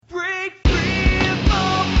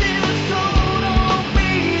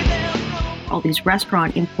all these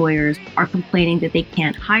restaurant employers are complaining that they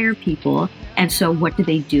can't hire people. And so what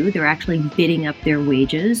do? They're actually bidding up their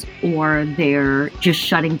wages, or they're just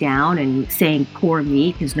shutting down and saying, poor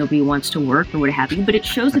me, because nobody wants to work or what have you. But it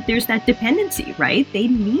shows that there's that dependency, right? They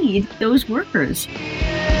need those workers.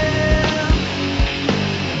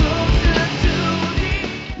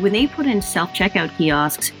 When they put in self-checkout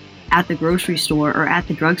kiosks at the grocery store or at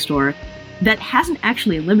the drugstore, that hasn't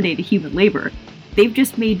actually eliminated human labor. They've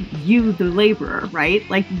just made you the laborer, right?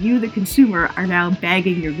 Like you, the consumer, are now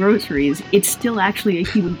bagging your groceries. It's still actually a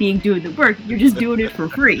human being doing the work. You're just doing it for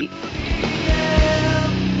free.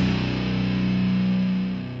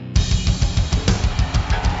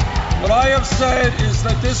 What I have said is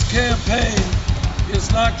that this campaign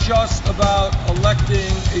is not just about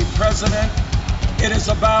electing a president. It is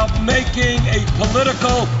about making a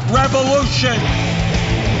political revolution.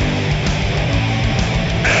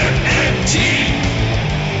 MMT.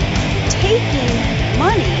 Taking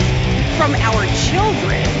money from our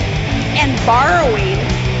children and borrowing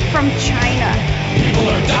from China. People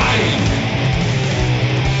are dying.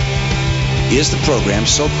 Is the program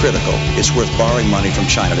so critical it's worth borrowing money from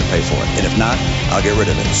China to pay for it? And if not, I'll get rid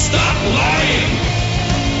of it. Stop lying!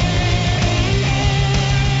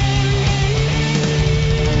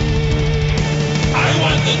 I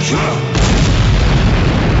want the truth!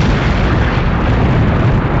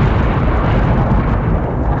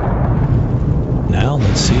 Now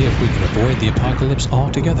let's see if we can avoid the apocalypse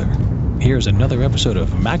altogether. Here's another episode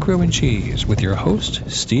of Macro and Cheese with your host,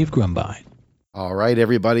 Steve Grumbine. All right,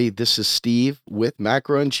 everybody, this is Steve with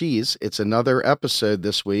Macro and Cheese. It's another episode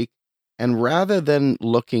this week. And rather than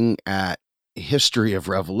looking at history of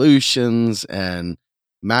revolutions and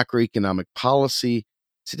macroeconomic policy,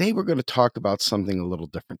 today we're going to talk about something a little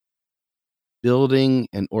different. Building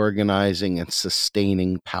and organizing and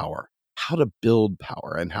sustaining power. How to build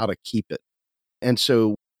power and how to keep it. And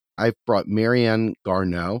so I've brought Marianne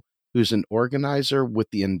Garneau, who's an organizer with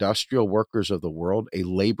the Industrial Workers of the World, a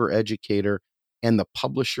labor educator, and the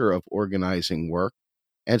publisher of Organizing Work.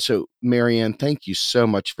 And so, Marianne, thank you so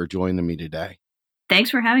much for joining me today. Thanks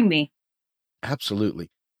for having me. Absolutely.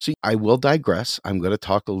 See, I will digress. I'm going to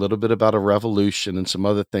talk a little bit about a revolution and some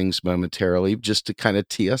other things momentarily, just to kind of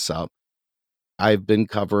tee us up. I've been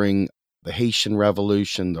covering the Haitian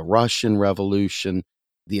Revolution, the Russian Revolution,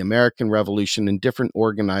 the American Revolution, and different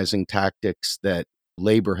organizing tactics that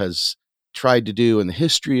labor has tried to do in the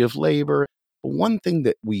history of labor. But one thing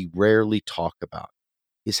that we rarely talk about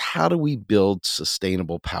is how do we build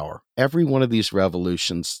sustainable power? Every one of these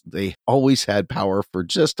revolutions, they always had power for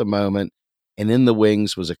just a moment, and in the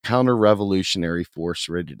wings was a counter-revolutionary force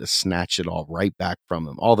ready to snatch it all right back from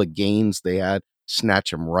them. All the gains they had,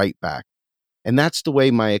 snatch them right back. And that's the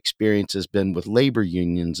way my experience has been with labor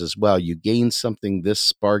unions as well. You gain something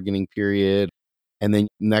this bargaining period, and then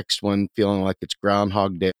next one feeling like it's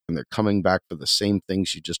Groundhog Day, and they're coming back for the same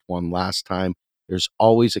things you just won last time. There's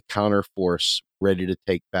always a counter force ready to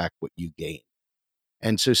take back what you gained.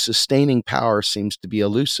 And so sustaining power seems to be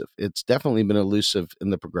elusive. It's definitely been elusive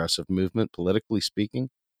in the progressive movement, politically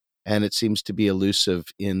speaking. And it seems to be elusive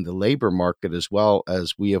in the labor market as well,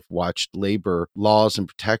 as we have watched labor laws and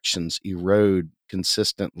protections erode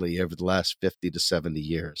consistently over the last 50 to 70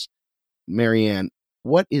 years. Marianne,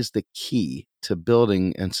 what is the key to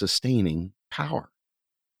building and sustaining power?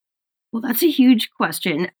 Well, that's a huge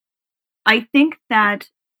question. I think that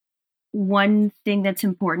one thing that's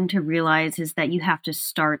important to realize is that you have to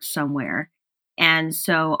start somewhere. And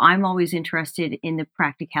so I'm always interested in the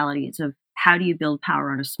practicalities of how do you build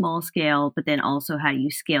power on a small scale, but then also how do you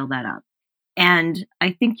scale that up? And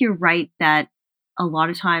I think you're right that a lot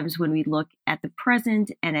of times when we look at the present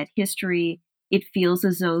and at history, it feels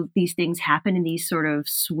as though these things happen in these sort of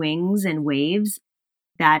swings and waves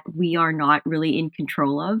that we are not really in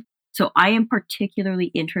control of. So I am particularly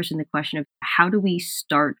interested in the question of how do we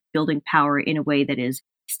start building power in a way that is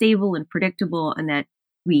stable and predictable and that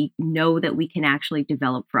we know that we can actually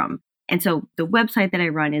develop from. And so the website that I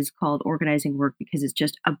run is called Organizing Work because it's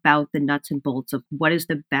just about the nuts and bolts of what is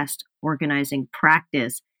the best organizing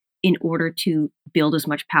practice in order to build as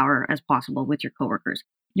much power as possible with your coworkers.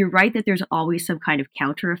 You're right that there's always some kind of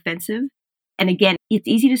counteroffensive. And again, it's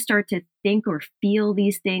easy to start to think or feel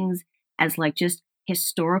these things as like just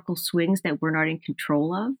historical swings that we're not in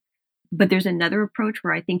control of. But there's another approach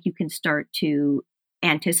where I think you can start to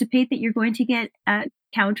anticipate that you're going to get a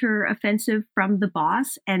counter-offensive from the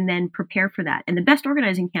boss and then prepare for that. And the best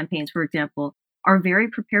organizing campaigns, for example, are very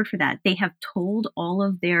prepared for that. They have told all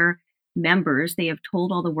of their members, they have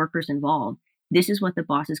told all the workers involved, this is what the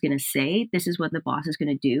boss is going to say, this is what the boss is going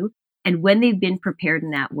to do. And when they've been prepared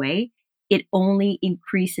in that way, it only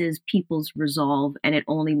increases people's resolve and it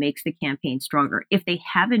only makes the campaign stronger. If they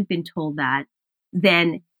haven't been told that,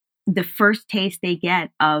 then the first taste they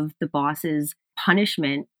get of the boss's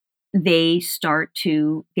punishment, they start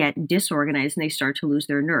to get disorganized and they start to lose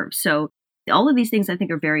their nerve. So all of these things I think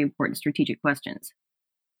are very important strategic questions.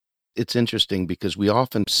 It's interesting because we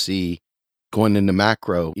often see, going into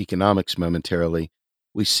macroeconomics momentarily,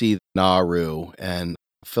 we see Nauru and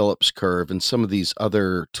Phillips curve and some of these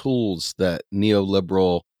other tools that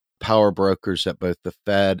neoliberal power brokers at both the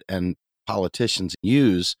Fed and politicians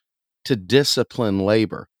use to discipline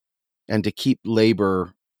labor and to keep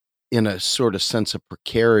labor in a sort of sense of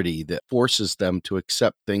precarity that forces them to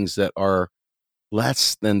accept things that are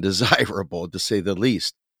less than desirable, to say the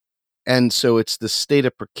least. And so it's the state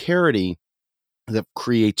of precarity that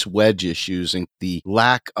creates wedge issues and the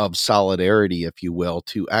lack of solidarity, if you will,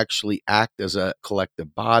 to actually act as a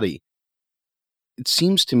collective body. It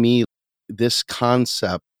seems to me this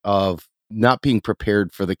concept of not being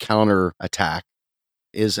prepared for the counterattack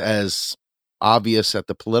is as obvious at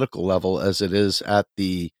the political level as it is at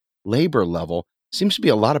the labor level. Seems to be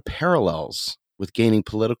a lot of parallels with gaining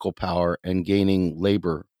political power and gaining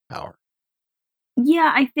labor power.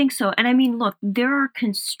 Yeah, I think so. And I mean, look, there are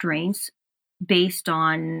constraints based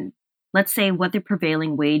on, let's say, what the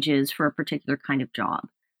prevailing wage is for a particular kind of job.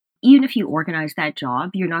 Even if you organize that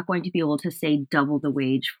job, you're not going to be able to say double the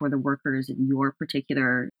wage for the workers in your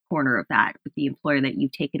particular corner of that with the employer that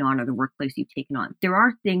you've taken on or the workplace you've taken on. There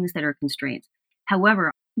are things that are constraints.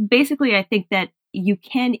 However, basically, I think that you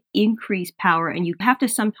can increase power and you have to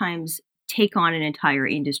sometimes take on an entire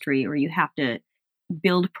industry, or you have to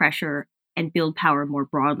build pressure and build power more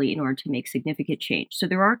broadly in order to make significant change. So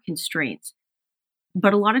there are constraints.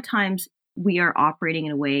 But a lot of times we are operating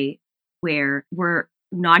in a way where we're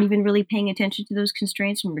not even really paying attention to those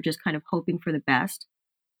constraints and we're just kind of hoping for the best.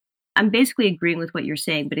 I'm basically agreeing with what you're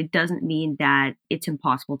saying, but it doesn't mean that it's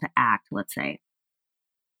impossible to act, let's say.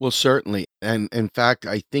 Well, certainly. And in fact,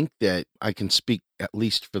 I think that I can speak, at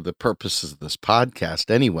least for the purposes of this podcast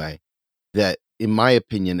anyway, that in my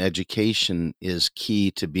opinion, education is key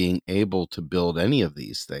to being able to build any of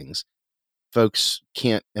these things. Folks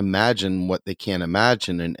can't imagine what they can't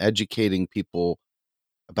imagine, and educating people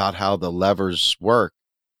about how the levers work,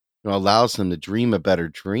 allows them to dream a better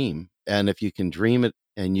dream. And if you can dream it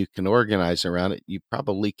and you can organize around it, you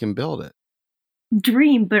probably can build it.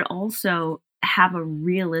 Dream, but also have a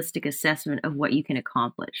realistic assessment of what you can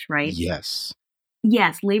accomplish, right? Yes.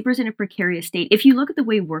 Yes, labor's in a precarious state. If you look at the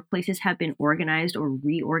way workplaces have been organized or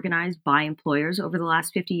reorganized by employers over the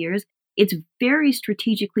last 50 years, it's very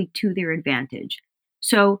strategically to their advantage.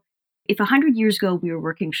 So if 100 years ago we were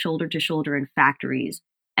working shoulder to shoulder in factories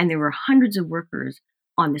and there were hundreds of workers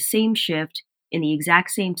on the same shift in the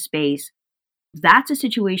exact same space, that's a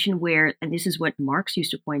situation where, and this is what Marx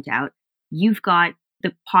used to point out, you've got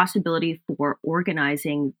the possibility for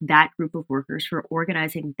organizing that group of workers, for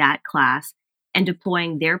organizing that class, and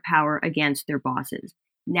deploying their power against their bosses.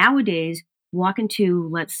 Nowadays, walk into,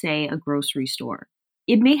 let's say, a grocery store.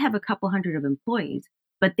 It may have a couple hundred of employees,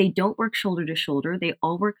 but they don't work shoulder to shoulder. They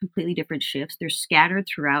all work completely different shifts. They're scattered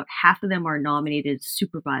throughout. Half of them are nominated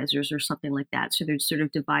supervisors or something like that. So they're sort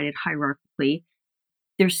of divided hierarchically.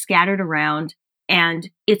 They're scattered around, and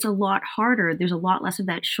it's a lot harder. There's a lot less of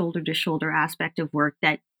that shoulder to shoulder aspect of work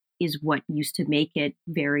that is what used to make it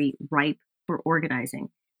very ripe for organizing.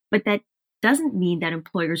 But that doesn't mean that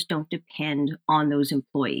employers don't depend on those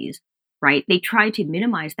employees, right? They try to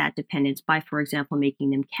minimize that dependence by, for example, making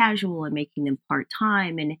them casual and making them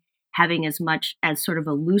part-time and having as much as sort of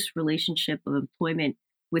a loose relationship of employment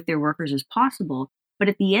with their workers as possible. But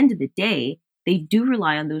at the end of the day, they do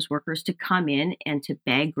rely on those workers to come in and to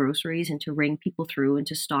bag groceries and to ring people through and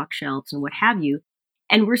to stock shelves and what have you.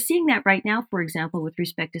 And we're seeing that right now, for example, with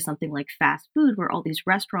respect to something like fast food, where all these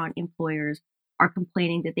restaurant employers are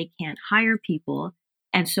complaining that they can't hire people.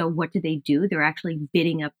 And so what do? They're actually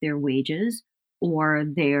bidding up their wages, or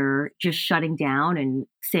they're just shutting down and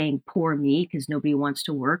saying, poor me, because nobody wants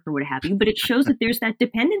to work or what have you. But it shows that there's that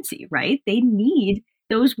dependency, right? They need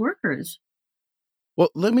those workers. Well,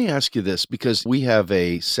 let me ask you this, because we have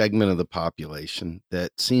a segment of the population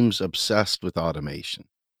that seems obsessed with automation.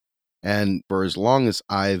 And for as long as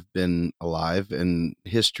I've been alive, and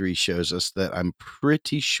history shows us that I'm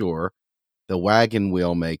pretty sure the wagon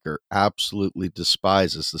wheel maker absolutely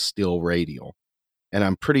despises the steel radial. And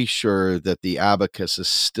I'm pretty sure that the abacus is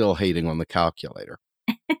still hating on the calculator.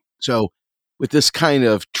 So with this kind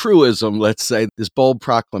of truism, let's say, this bold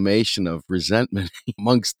proclamation of resentment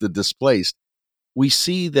amongst the displaced, we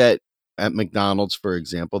see that at McDonald's, for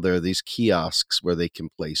example, there are these kiosks where they can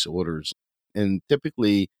place orders. And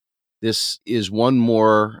typically This is one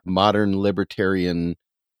more modern libertarian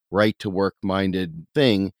right to work minded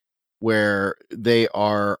thing where they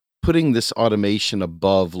are putting this automation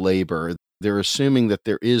above labor. They're assuming that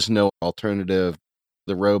there is no alternative.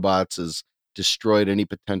 The robots has destroyed any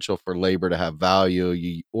potential for labor to have value.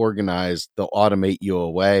 You organize, they'll automate you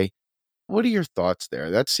away. What are your thoughts there?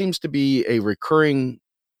 That seems to be a recurring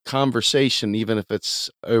conversation, even if it's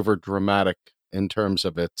over dramatic in terms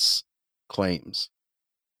of its claims.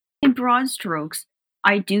 In broad strokes,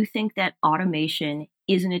 I do think that automation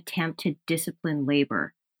is an attempt to discipline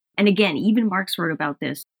labor. And again, even Marx wrote about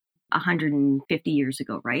this 150 years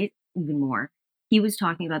ago, right? Even more. He was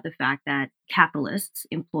talking about the fact that capitalists,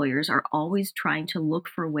 employers, are always trying to look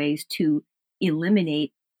for ways to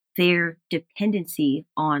eliminate their dependency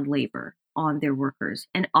on labor, on their workers.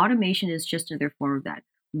 And automation is just another form of that.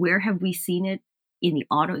 Where have we seen it? In the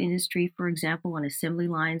auto industry, for example, on assembly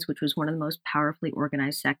lines, which was one of the most powerfully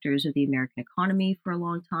organized sectors of the American economy for a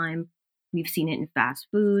long time. We've seen it in fast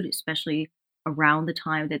food, especially around the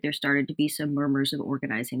time that there started to be some murmurs of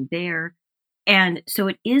organizing there. And so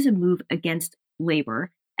it is a move against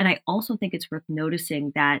labor. And I also think it's worth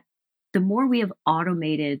noticing that the more we have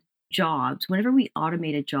automated jobs, whenever we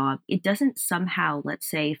automate a job, it doesn't somehow, let's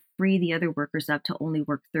say, free the other workers up to only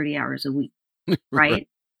work 30 hours a week, right?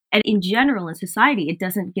 And in general, in society, it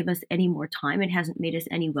doesn't give us any more time. It hasn't made us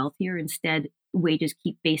any wealthier. Instead, wages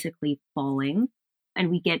keep basically falling,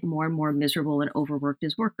 and we get more and more miserable and overworked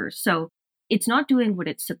as workers. So it's not doing what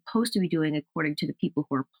it's supposed to be doing, according to the people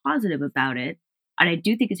who are positive about it. And I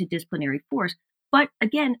do think it's a disciplinary force. But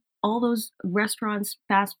again, all those restaurants,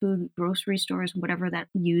 fast food, grocery stores, whatever that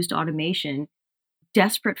used automation,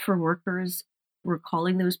 desperate for workers, we're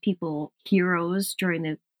calling those people heroes during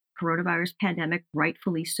the coronavirus pandemic,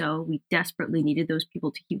 rightfully so. We desperately needed those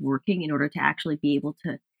people to keep working in order to actually be able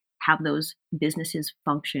to have those businesses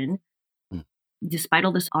function. Mm. Despite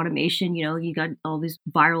all this automation, you got all these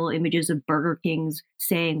viral images of Burger Kings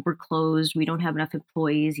saying we're closed, we don't have enough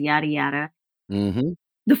employees, yada, yada. Mm-hmm.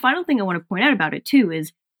 The final thing I want to point out about it too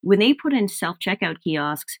is when they put in self-checkout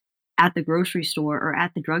kiosks at the grocery store or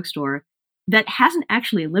at the drugstore, that hasn't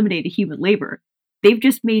actually eliminated human labor. They've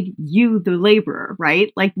just made you the laborer,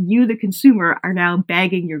 right? Like you, the consumer, are now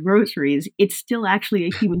bagging your groceries. It's still actually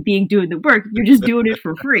a human being doing the work. You're just doing it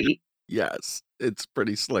for free. Yes, it's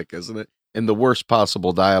pretty slick, isn't it? In the worst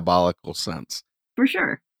possible diabolical sense. For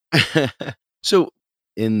sure. So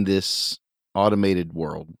in this automated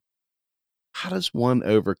world, how does one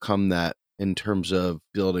overcome that in terms of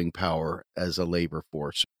building power as a labor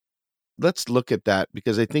force? Let's look at that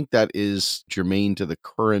because I think that is germane to the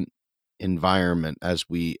current environment as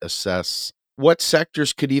we assess what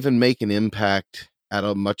sectors could even make an impact at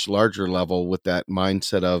a much larger level with that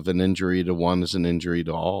mindset of an injury to one is an injury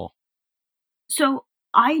to all. So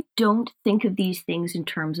I don't think of these things in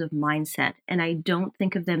terms of mindset, and I don't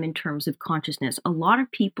think of them in terms of consciousness. A lot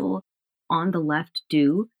of people on the left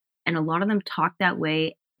do, and a lot of them talk that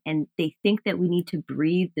way, and they think that we need to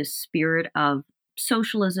breathe the spirit of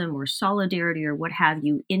socialism or solidarity or what have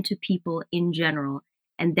you into people in general.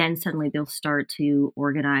 And then suddenly they'll start to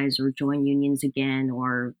organize or join unions again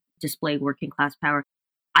or display working class power.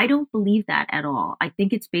 I don't believe that at all. I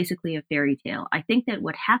think it's basically a fairy tale. I think that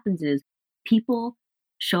what happens is people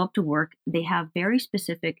show up to work, they have very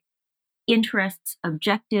specific interests,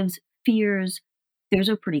 objectives, fears. Those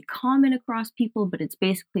are pretty common across people, but it's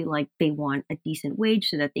basically like they want a decent wage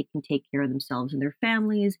so that they can take care of themselves and their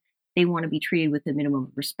families. They want to be treated with a minimum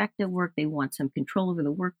of respect at work. They want some control over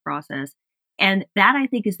the work process. And that, I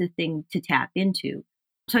think, is the thing to tap into.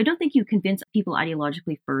 So I don't think you convince people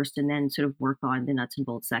ideologically first and then sort of work on the nuts and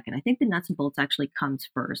bolts second. I think the nuts and bolts actually comes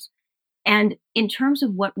first. And in terms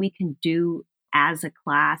of what we can do as a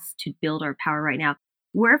class to build our power right now,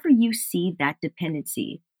 wherever you see that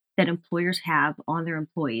dependency that employers have on their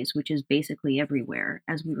employees, which is basically everywhere,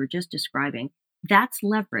 as we were just describing, that's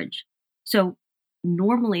leverage. So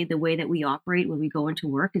normally the way that we operate when we go into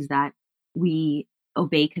work is that we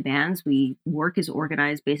obey commands. Work is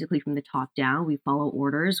organized basically from the top down. We follow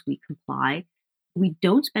orders, we comply. We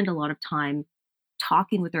don't spend a lot of time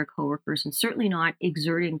talking with our coworkers and certainly not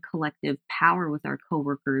exerting collective power with our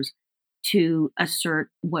coworkers to assert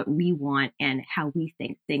what we want and how we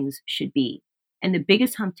think things should be. And the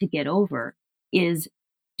biggest hump to get over is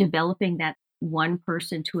developing that one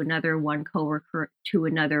person to another, one coworker to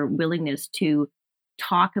another willingness to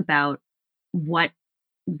talk about what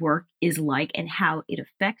work is like and how it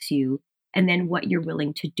affects you, and then what you're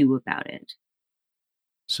willing to do about it.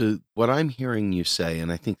 So what I'm hearing you say,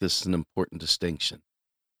 and I think this is an important distinction,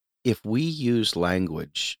 if we use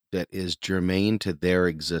language that is germane to their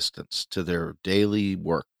existence, to their daily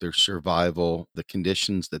work, their survival, the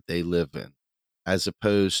conditions that they live in, as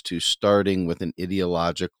opposed to starting with an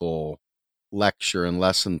ideological lecture and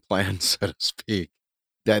lesson plan, so to speak,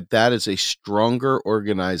 that is a stronger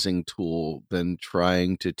organizing tool than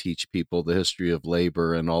trying to teach people the history of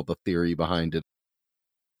labor and all the theory behind it.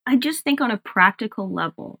 I just think on a practical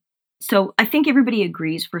level. So I think everybody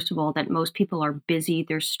agrees, first of all, that most people are busy,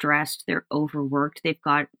 they're stressed, they're overworked, they've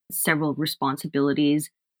got several responsibilities.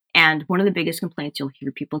 And one of the biggest complaints you'll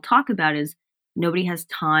hear people talk about is nobody has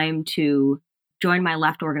time to join my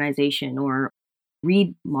left organization or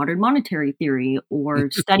read modern monetary theory or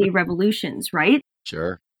study revolutions, right?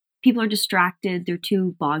 Sure. People are distracted, they're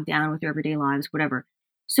too bogged down with their everyday lives, whatever.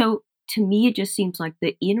 So to me, it just seems like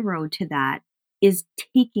the inroad to that is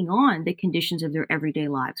taking on the conditions of their everyday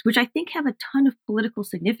lives, which I think have a ton of political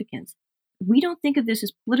significance. We don't think of this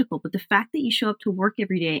as political, but the fact that you show up to work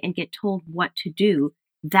every day and get told what to do,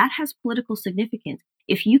 that has political significance.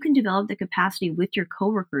 If you can develop the capacity with your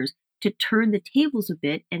coworkers to turn the tables a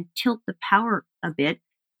bit and tilt the power a bit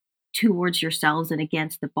towards yourselves and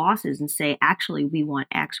against the bosses and say, actually, we want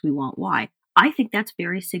X, we want Y. I think that's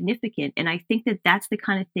very significant. And I think that that's the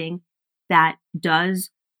kind of thing that does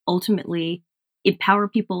ultimately empower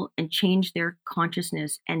people and change their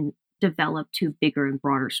consciousness and develop to bigger and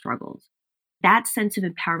broader struggles. That sense of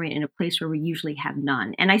empowerment in a place where we usually have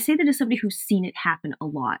none. And I say that as somebody who's seen it happen a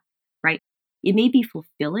lot, right? It may be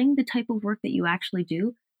fulfilling the type of work that you actually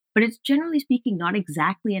do, but it's generally speaking not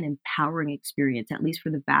exactly an empowering experience, at least for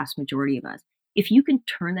the vast majority of us. If you can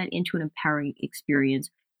turn that into an empowering experience,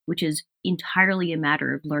 which is entirely a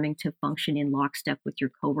matter of learning to function in lockstep with your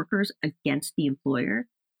coworkers against the employer,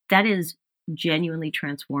 that is genuinely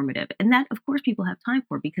transformative. And that, of course, people have time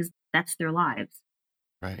for because that's their lives.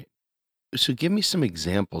 Right. So give me some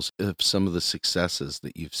examples of some of the successes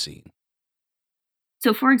that you've seen.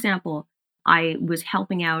 So, for example, I was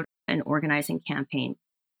helping out an organizing campaign.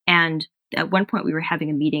 And at one point, we were having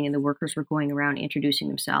a meeting and the workers were going around introducing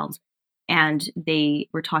themselves. And they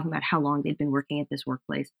were talking about how long they'd been working at this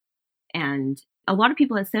workplace. And a lot of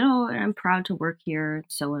people had said, oh, I'm proud to work here,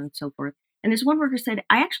 so on and so forth. And this one worker said,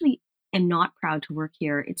 I actually am not proud to work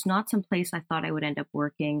here. It's not some place I thought I would end up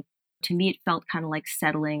working. To me, it felt kind of like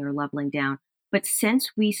settling or leveling down. But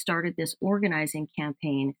since we started this organizing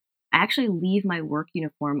campaign, I actually leave my work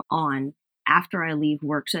uniform on after I leave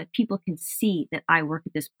work so that people can see that I work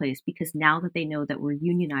at this place, because now that they know that we're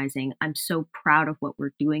unionizing, I'm so proud of what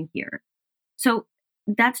we're doing here. So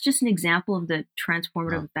that's just an example of the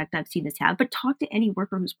transformative effect I've seen this have. But talk to any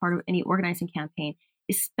worker who's part of any organizing campaign,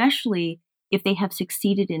 especially if they have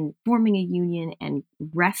succeeded in forming a union and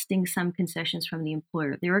wresting some concessions from the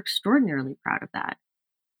employer. They're extraordinarily proud of that.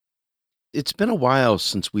 It's been a while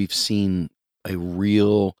since we've seen a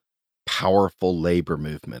real powerful labor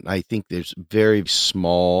movement. I think there's very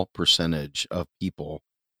small percentage of people,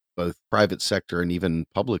 both private sector and even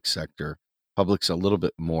public sector. Public's a little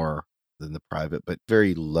bit more than the private, but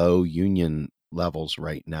very low union levels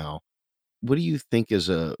right now. What do you think is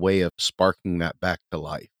a way of sparking that back to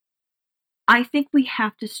life? I think we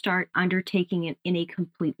have to start undertaking it in a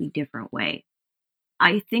completely different way.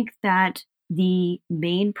 I think that the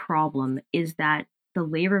main problem is that the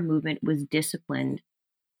labor movement was disciplined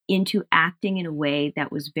into acting in a way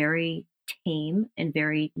that was very tame and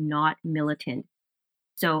very not militant.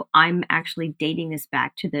 So I'm actually dating this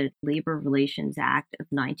back to the Labor Relations Act of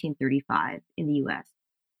 1935 in the US,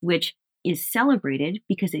 which is celebrated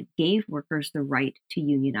because it gave workers the right to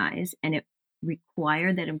unionize and it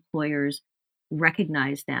required that employers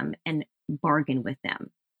recognize them and bargain with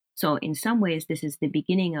them. So in some ways, this is the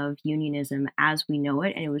beginning of unionism as we know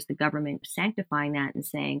it. And it was the government sanctifying that and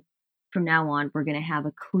saying, from now on, we're going to have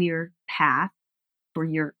a clear path for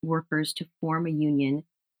your workers to form a union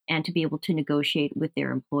and to be able to negotiate with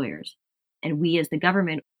their employers. And we as the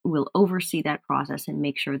government will oversee that process and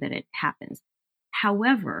make sure that it happens.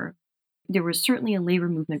 However, there was certainly a labor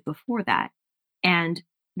movement before that. And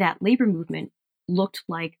that labor movement looked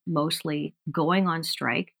like mostly going on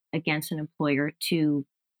strike against an employer to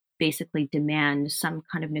basically demand some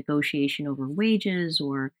kind of negotiation over wages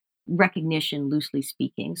or recognition, loosely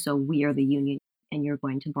speaking. So we are the union and you're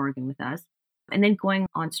going to bargain with us. And then going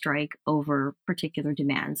on strike over particular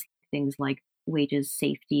demands, things like wages,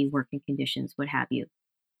 safety, working conditions, what have you.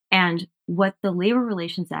 And what the Labor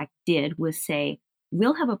Relations Act did was say,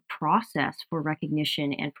 we'll have a process for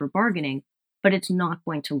recognition and for bargaining, but it's not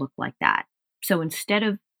going to look like that. So instead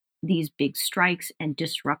of these big strikes and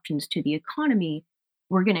disruptions to the economy,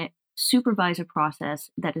 we're going to supervise a process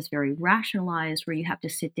that is very rationalized, where you have to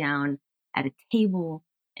sit down at a table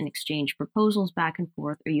and exchange proposals back and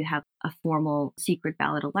forth, or you have a formal secret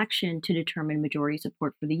ballot election to determine majority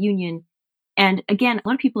support for the union. And again, a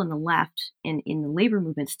lot of people in the left and in the labor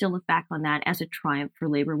movement still look back on that as a triumph for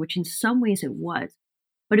labor, which in some ways it was.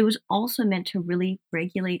 But it was also meant to really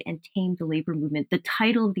regulate and tame the labor movement. The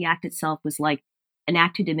title of the act itself was like an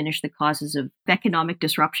act to diminish the causes of economic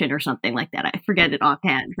disruption or something like that. I forget it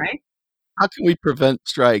offhand, right? How can we prevent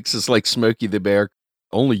strikes? It's like Smokey the Bear.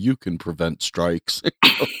 Only you can prevent strikes.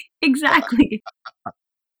 Exactly.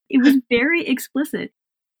 It was very explicit.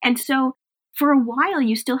 And so for a while,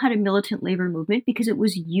 you still had a militant labor movement because it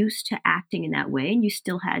was used to acting in that way. And you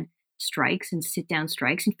still had strikes and sit down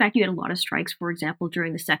strikes. In fact, you had a lot of strikes, for example,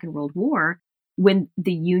 during the Second World War, when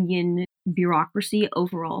the union bureaucracy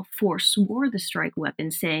overall forswore the strike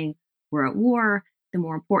weapon, saying, we're at war. The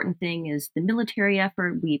more important thing is the military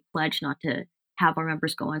effort. We pledge not to have our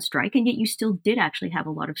members go on strike. And yet you still did actually have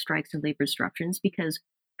a lot of strikes and labor disruptions because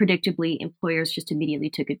predictably employers just immediately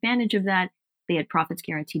took advantage of that. They had profits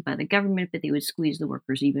guaranteed by the government, but they would squeeze the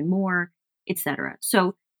workers even more, etc.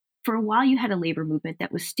 So for a while, you had a labor movement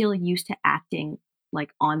that was still used to acting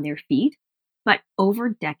like on their feet. But over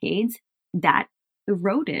decades, that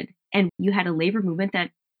eroded. And you had a labor movement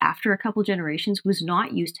that after a couple generations was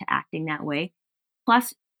not used to acting that way.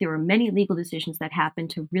 Plus, there were many legal decisions that happened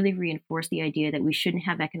to really reinforce the idea that we shouldn't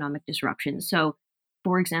have economic disruption. So,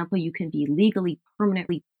 for example, you can be legally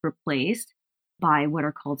permanently replaced by what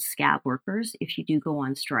are called scab workers if you do go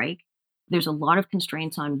on strike. There's a lot of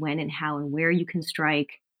constraints on when and how and where you can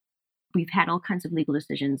strike. We've had all kinds of legal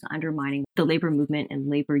decisions undermining the labor movement and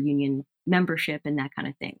labor union membership and that kind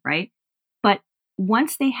of thing, right? But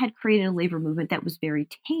once they had created a labor movement that was very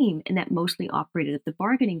tame and that mostly operated at the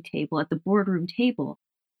bargaining table, at the boardroom table,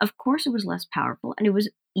 of course it was less powerful and it was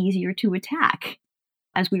easier to attack.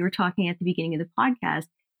 As we were talking at the beginning of the podcast,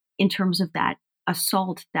 in terms of that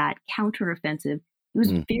assault, that counteroffensive, it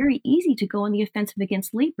was very easy to go on the offensive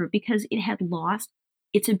against labor because it had lost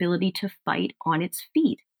its ability to fight on its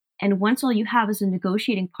feet. And once all you have is a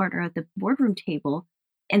negotiating partner at the boardroom table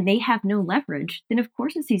and they have no leverage, then of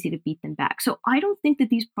course it's easy to beat them back. So I don't think that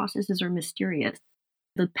these processes are mysterious.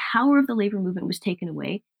 The power of the labor movement was taken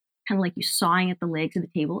away, kind of like you sawing at the legs of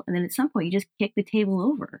the table. And then at some point you just kick the table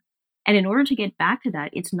over. And in order to get back to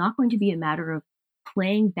that, it's not going to be a matter of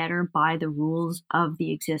playing better by the rules of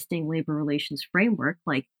the existing labor relations framework,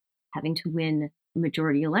 like having to win a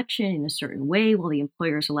majority election in a certain way while the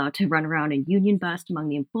employer is allowed to run around and union bust among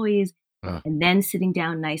the employees, and then sitting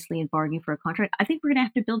down nicely and bargaining for a contract. I think we're going to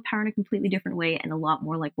have to build power in a completely different way and a lot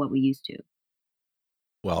more like what we used to.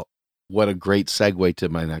 Well, what a great segue to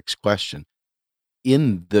my next question.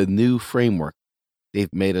 In the new framework,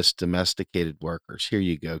 they've made us domesticated workers. Here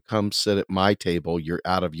you go. Come sit at my table. You're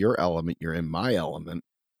out of your element. You're in my element.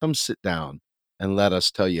 Come sit down and let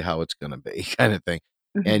us tell you how it's going to be, kind of thing.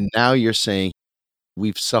 And now you're saying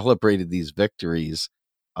we've celebrated these victories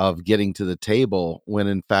of getting to the table when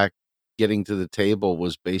in fact, getting to the table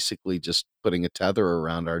was basically just putting a tether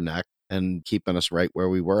around our neck and keeping us right where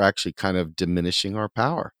we were, actually kind of diminishing our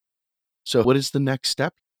power. So what is the next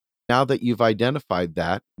step? Now that you've identified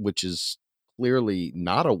that, which is clearly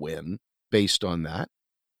not a win based on that,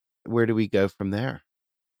 where do we go from there?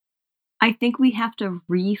 I think we have to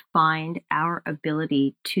re-find our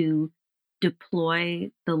ability to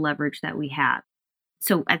deploy the leverage that we have.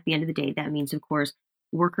 So at the end of the day, that means, of course,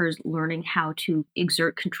 workers learning how to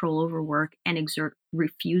exert control over work and exert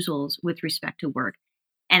refusals with respect to work.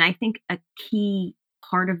 And I think a key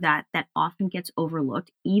part of that often gets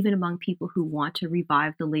overlooked, even among people who want to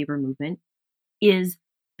revive the labor movement, is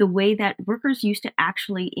the way that workers used to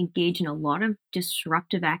actually engage in a lot of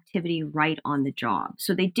disruptive activity right on the job.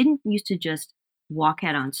 So they didn't used to just walk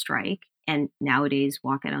out on strike, and nowadays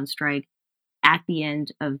walk out on strike at the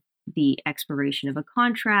end of the expiration of a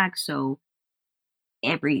contract. So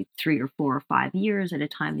every 3 or 4 or 5 years at a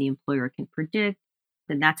time the employer can predict.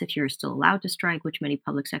 Then that's if you're still allowed to strike, which many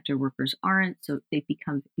public sector workers aren't. So they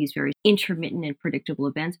become these very intermittent and predictable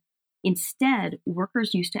events. Instead,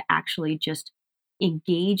 workers used to actually just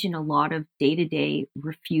engage in a lot of day-to-day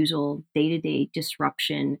refusal, day-to-day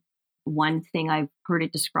disruption. One thing I've heard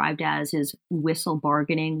it described as is whistle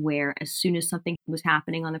bargaining, where as soon as something was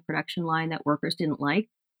happening on the production line that workers didn't like,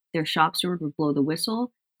 their shop steward would blow the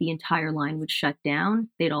whistle. The entire line would shut down.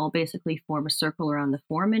 They'd all basically form a circle around the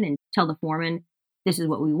foreman and tell the foreman, this is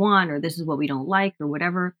what we want, or this is what we don't like, or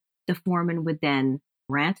whatever. The foreman would then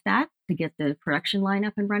rant that to get the production line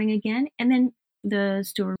up and running again. And then the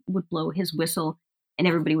steward would blow his whistle and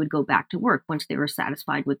everybody would go back to work once they were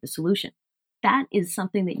satisfied with the solution. That is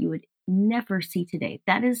something that you would never see today.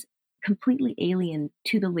 That is completely alien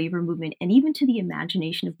to the labor movement and even to the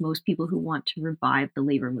imagination of most people who want to revive the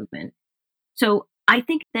labor movement. So I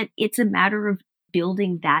think that it's a matter of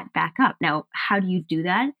building that back up. Now, how do you do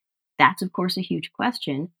that? That's, of course, a huge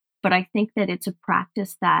question. But I think that it's a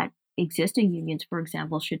practice that existing unions, for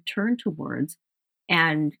example, should turn towards.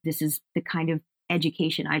 And this is the kind of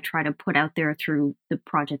education I try to put out there through the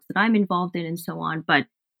projects that I'm involved in and so on. But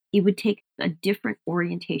it would take a different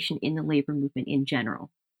orientation in the labor movement in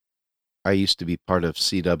general. I used to be part of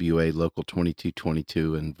CWA Local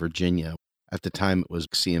 2222 in Virginia. At the time, it was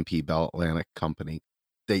CMP Bell Atlantic Company.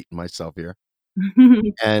 Dating myself here.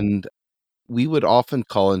 And we would often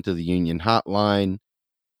call into the union hotline,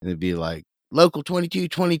 and it'd be like, Local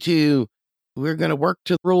 2222, we're going to work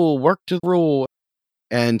to the rule.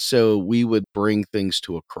 And so we would bring things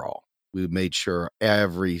to a crawl. We made sure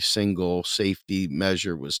every single safety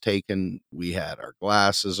measure was taken. We had our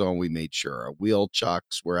glasses on. We made sure our wheel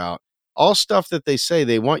chocks were out. All stuff that they say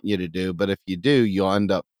they want you to do. But if you do, you'll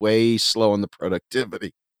end up way slow in the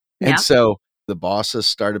productivity. Yeah. And so the bosses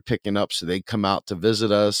started picking up. So they'd come out to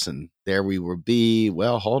visit us. And there we would be.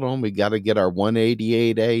 Well, hold on. We got to get our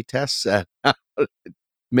 188A test set out.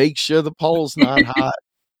 Make sure the pole's not hot.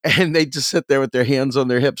 And they just sit there with their hands on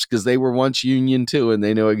their hips because they were once union too, and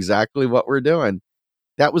they know exactly what we're doing.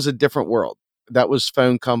 That was a different world. That was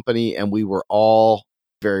phone company, and we were all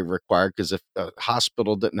very required because if a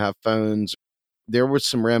hospital didn't have phones, there were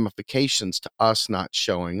some ramifications to us not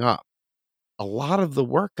showing up. A lot of the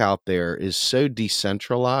work out there is so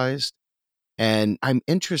decentralized, and I'm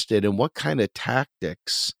interested in what kind of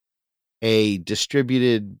tactics a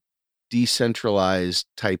distributed, decentralized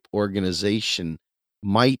type organization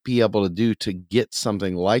might be able to do to get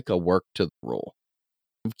something like a work to the rule.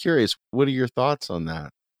 I'm curious, what are your thoughts on that?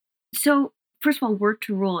 So, first of all, work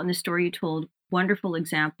to rule and the story you told, wonderful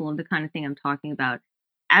example of the kind of thing I'm talking about.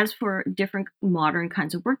 As for different modern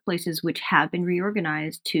kinds of workplaces, which have been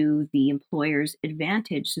reorganized to the employer's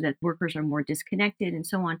advantage so that workers are more disconnected and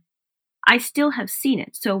so on, I still have seen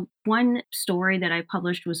it. So one story that I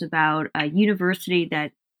published was about a university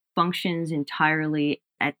that functions entirely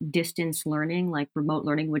at distance learning, like remote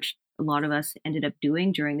learning, which a lot of us ended up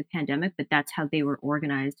doing during the pandemic, but that's how they were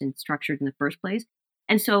organized and structured in the first place.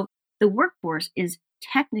 And so the workforce is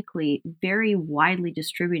technically very widely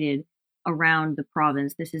distributed around the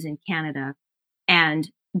province. This is in Canada,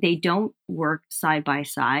 and they don't work side by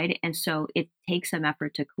side. And so it takes some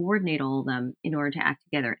effort to coordinate all of them in order to act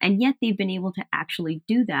together. And yet they've been able to actually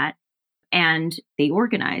do that. And they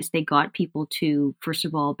organized, they got people to, first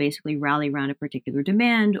of all, basically rally around a particular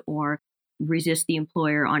demand or resist the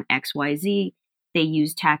employer on XYZ. They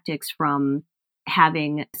used tactics from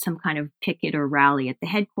having some kind of picket or rally at the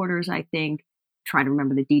headquarters, I think, try to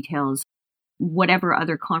remember the details, whatever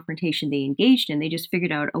other confrontation they engaged in, they just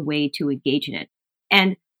figured out a way to engage in it.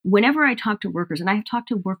 And whenever I talk to workers, and I have talked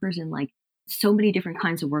to workers in like so many different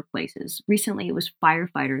kinds of workplaces, recently it was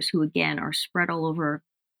firefighters who, again, are spread all over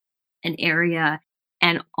an area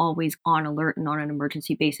and always on alert and on an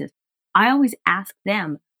emergency basis. I always ask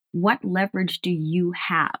them, what leverage do you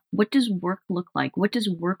have? What does work look like? What does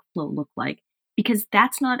workflow look like? Because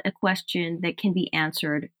that's not a question that can be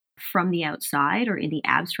answered from the outside or in the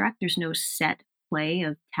abstract. There's no set play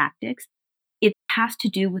of tactics. It has to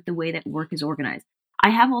do with the way that work is organized. I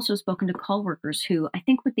have also spoken to call workers who I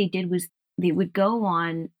think what they did was they would go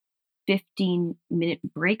on 15-minute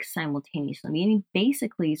breaks simultaneously. I mean,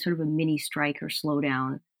 basically sort of a mini strike or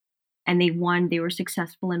slowdown. And they were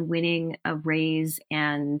successful in winning a raise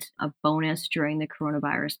and a bonus during the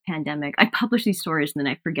coronavirus pandemic. I publish these stories and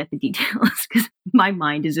then I forget the details because my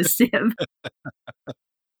mind is a sieve.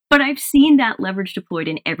 But I've seen that leverage deployed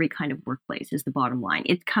in every kind of workplace is the bottom line.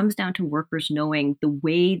 It comes down to workers knowing the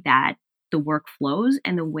way that the work flows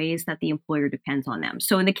and the ways that the employer depends on them.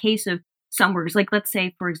 So in the case of some workers, like let's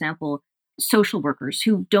say, for example, social workers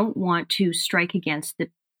who don't want to strike against the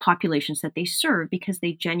populations that they serve because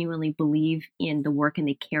they genuinely believe in the work and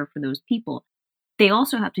they care for those people. They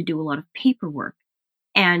also have to do a lot of paperwork.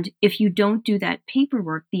 And if you don't do that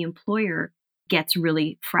paperwork, the employer gets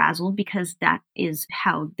really frazzled because that is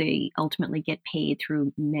how they ultimately get paid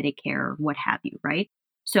through Medicare or what have you, right?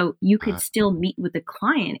 So you could still meet with the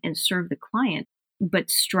client and serve the client, but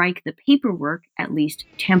strike the paperwork, at least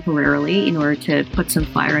temporarily, in order to put some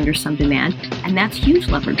fire under some demand. And that's huge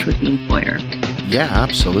leverage with the employer. Yeah,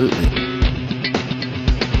 absolutely.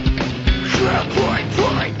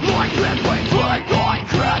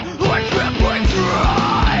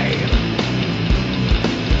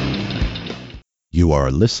 You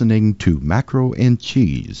are listening to Macro and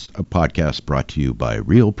Cheese, a podcast brought to you by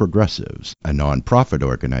Real Progressives, a nonprofit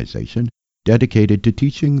organization dedicated to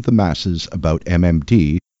teaching the masses about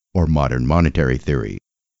MMT, or modern monetary theory.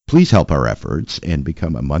 Please help our efforts and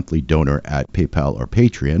become a monthly donor at PayPal or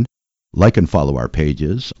Patreon. Like and follow our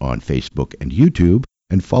pages on Facebook and YouTube,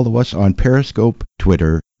 and follow us on Periscope,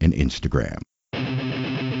 Twitter, and Instagram.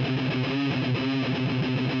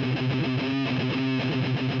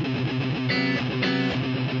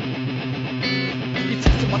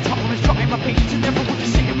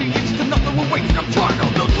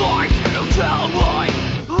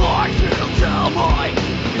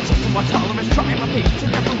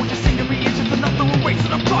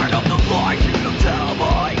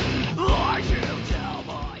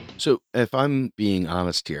 So if I'm being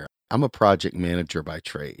honest here, I'm a project manager by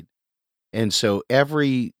trade. And so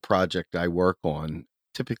every project I work on,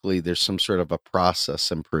 typically there's some sort of a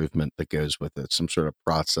process improvement that goes with it, some sort of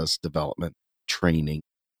process development training.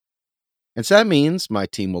 And so that means, my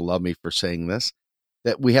team will love me for saying this,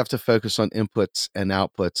 that we have to focus on inputs and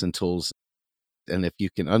outputs and tools. And if you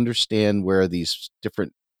can understand where these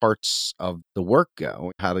different parts of the work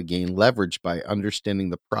go, how to gain leverage by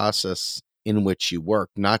understanding the process in which you work,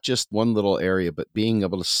 not just one little area, but being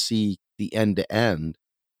able to see the end to end,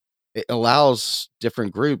 it allows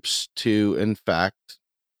different groups to, in fact,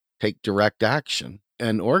 take direct action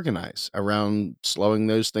and organize around slowing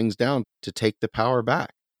those things down to take the power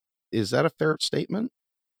back. Is that a fair statement?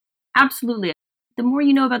 Absolutely. The more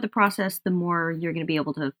you know about the process, the more you're going to be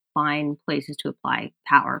able to find places to apply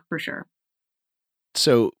power, for sure.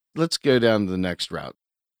 So let's go down to the next route.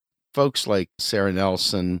 Folks like Sarah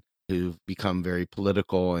Nelson, who've become very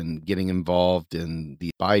political and getting involved in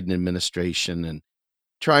the Biden administration and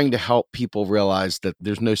trying to help people realize that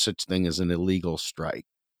there's no such thing as an illegal strike.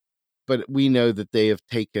 But we know that they have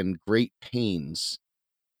taken great pains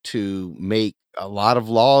to make a lot of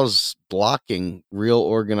laws blocking real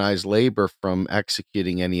organized labor from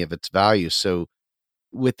executing any of its values. So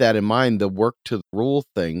with that in mind, the work to rule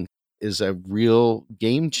thing is a real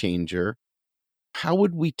game changer. How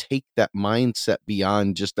would we take that mindset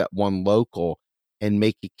beyond just that one local and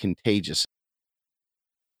make it contagious?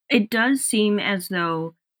 It does seem as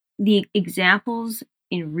though the examples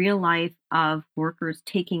in real life of workers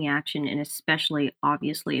taking action, and especially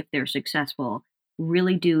obviously if they're successful,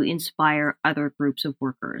 really do inspire other groups of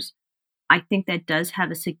workers. I think that does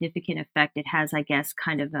have a significant effect. It has, I guess,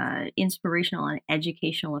 kind of an inspirational and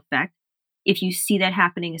educational effect. If you see that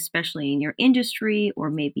happening, especially in your industry or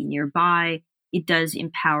maybe nearby, it does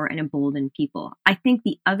empower and embolden people. I think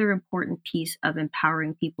the other important piece of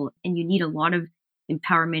empowering people, and you need a lot of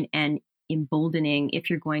empowerment and emboldening if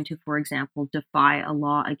you're going to, for example, defy a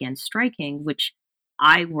law against striking, which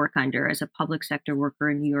I work under as a public sector worker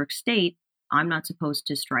in New York State. I'm not supposed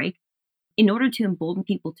to strike. In order to embolden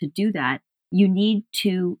people to do that, you need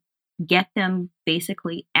to get them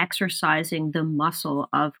basically exercising the muscle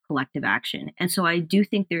of collective action. And so I do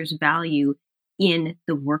think there's value in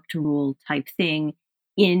the work to rule type thing,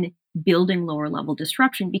 in building lower level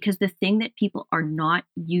disruption, because the thing that people are not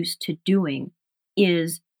used to doing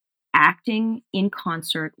is acting in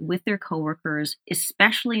concert with their coworkers,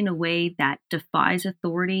 especially in a way that defies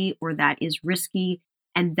authority or that is risky.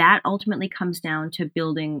 And that ultimately comes down to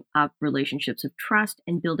building up relationships of trust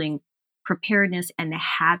and building preparedness and the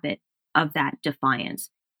habit of that defiance.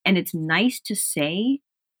 And it's nice to say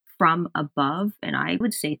from above, and I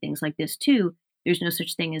would say things like this too, there's no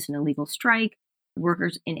such thing as an illegal strike.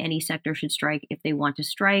 Workers in any sector should strike if they want to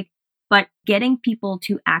strike. But getting people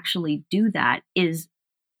to actually do that is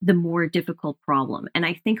the more difficult problem. And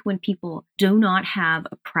I think when people do not have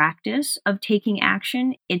a practice of taking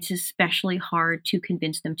action, it's especially hard to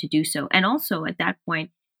convince them to do so. And also at that point,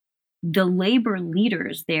 the labor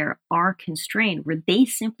leaders there are constrained where they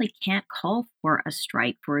simply can't call for a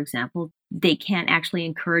strike, for example. They can't actually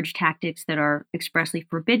encourage tactics that are expressly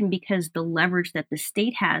forbidden because the leverage that the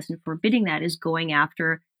state has in forbidding that is going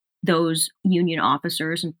after those union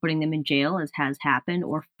officers and putting them in jail, as has happened,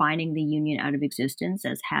 or fining the union out of existence,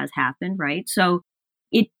 as has happened, right? So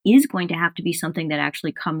it is going to have to be something that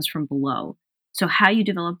actually comes from below. So how you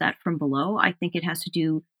develop that from below, I think it has to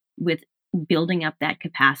do with building up that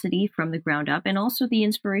capacity from the ground up, and also the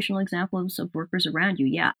inspirational examples of workers around you.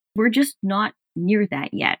 Yeah, we're just not near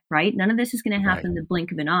that yet, right? None of this is going to happen in the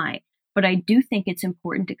blink of an eye. But I do think it's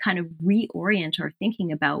important to kind of reorient our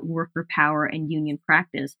thinking about worker power and union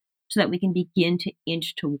practice so that we can begin to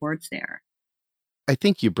inch towards there. I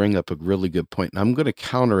think you bring up a really good point, and I'm going to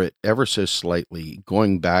counter it ever so slightly,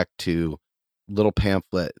 going back to a little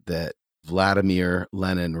pamphlet that Vladimir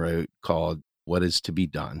Lenin wrote called What is to be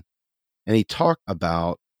Done. And he talked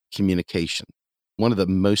about communication. One of the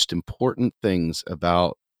most important things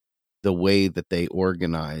about the way that they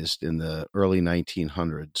organized in the early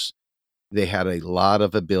 1900s. They had a lot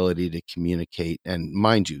of ability to communicate. And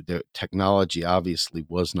mind you, the technology obviously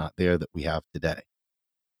was not there that we have today.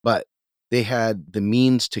 But they had the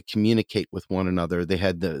means to communicate with one another. They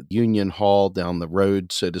had the Union Hall down the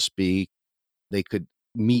road, so to speak. They could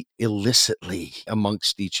meet illicitly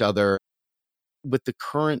amongst each other. With the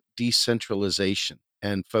current decentralization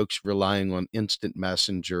and folks relying on instant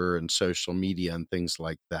messenger and social media and things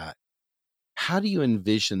like that, how do you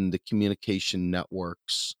envision the communication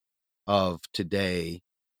networks of today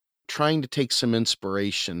trying to take some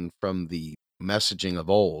inspiration from the messaging of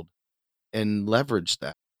old and leverage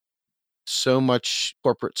that? So much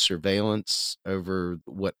corporate surveillance over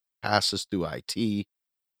what passes through IT,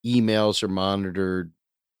 emails are monitored,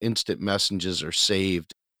 instant messages are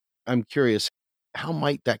saved. I'm curious, how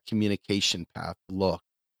might that communication path look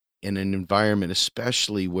in an environment,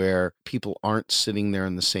 especially where people aren't sitting there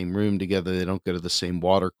in the same room together? They don't go to the same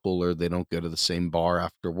water cooler. They don't go to the same bar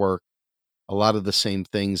after work. A lot of the same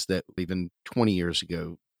things that even 20 years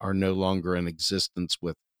ago are no longer in existence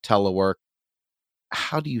with telework.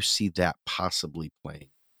 How do you see that possibly playing?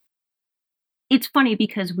 It's funny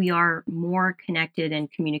because we are more connected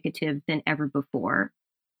and communicative than ever before.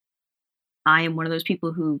 I am one of those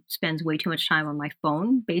people who spends way too much time on my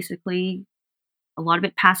phone, basically a lot of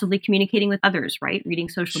it passively communicating with others, right? Reading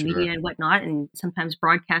social Sure. media and whatnot, and sometimes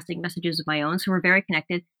broadcasting messages of my own. So we're very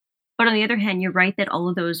connected. But on the other hand, you're right that all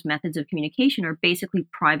of those methods of communication are basically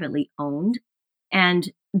privately owned.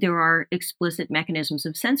 And there are explicit mechanisms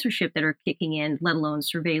of censorship that are kicking in, let alone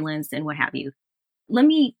surveillance and what have you. Let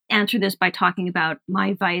me answer this by talking about my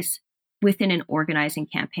advice within an organizing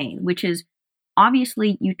campaign, which is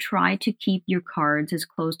obviously you try to keep your cards as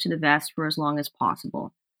close to the vest for as long as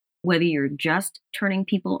possible. Whether you're just turning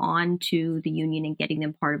people on to the union and getting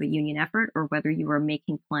them part of a union effort, or whether you are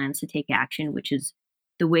making plans to take action, which is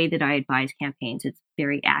the way that I advise campaigns. It's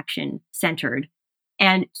very action centered.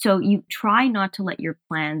 And so you try not to let your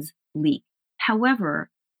plans leak. However,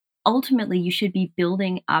 ultimately, you should be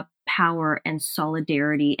building up power and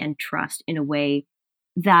solidarity and trust in a way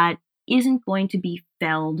that isn't going to be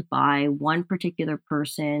felled by one particular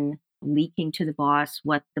person leaking to the boss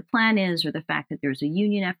what the plan is or the fact that there's a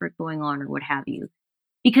union effort going on or what have you.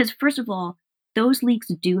 Because, first of all, those leaks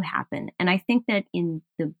do happen. And I think that in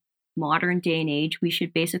the modern day and age, we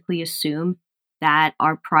should basically assume that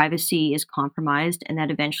our privacy is compromised and that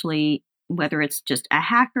eventually, whether it's just a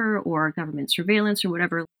hacker or government surveillance or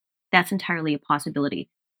whatever, that's entirely a possibility.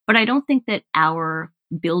 But I don't think that our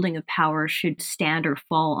building of power should stand or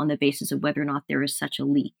fall on the basis of whether or not there is such a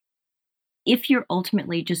leak. If you're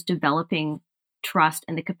ultimately just developing trust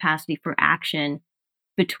and the capacity for action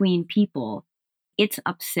between people, it's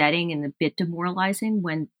upsetting and a bit demoralizing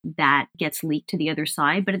when that gets leaked to the other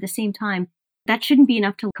side. But at the same time, that shouldn't be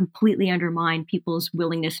enough to completely undermine people's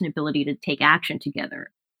willingness and ability to take action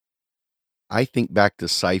together. I think back to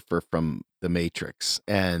Cypher from The Matrix,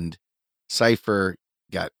 and Cypher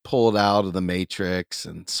got pulled out of the Matrix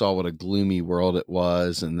and saw what a gloomy world it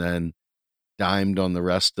was, and then dimed on the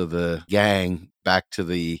rest of the gang back to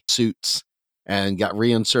the suits and got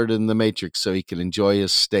reinserted in the Matrix so he could enjoy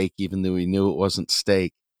his steak even though he knew it wasn't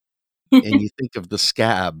steak. And you think of the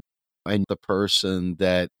scab and the person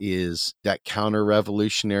that is that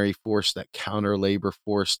counter-revolutionary force, that counter-labor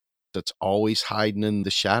force that's always hiding in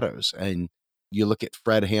the shadows. And you look at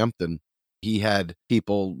Fred Hampton, he had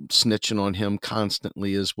people snitching on him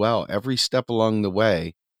constantly as well. Every step along the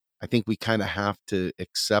way, I think we kind of have to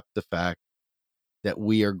accept the fact that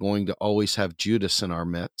we are going to always have Judas in our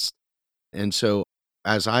midst. And so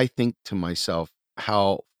as I think to myself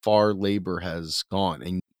how far labor has gone,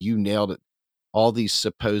 and you nailed it, all these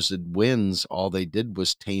supposed wins, all they did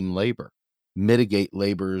was tame labor, mitigate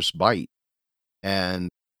labor's bite. And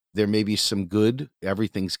there may be some good.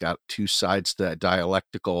 Everything's got two sides to that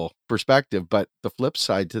dialectical perspective. But the flip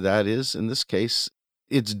side to that is, in this case,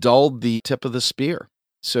 it's dulled the tip of the spear.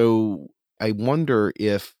 So I wonder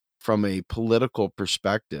if, from a political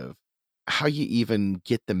perspective, how you even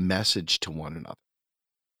get the message to one another.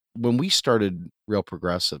 When we started Real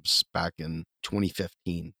Progressives back in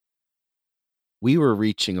 2015, we were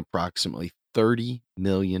reaching approximately 30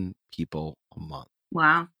 million people a month.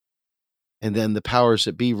 Wow. And then the powers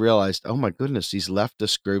that be realized, oh my goodness, these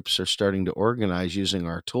leftist groups are starting to organize using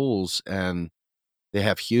our tools, and they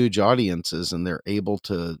have huge audiences and they're able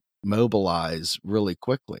to mobilize really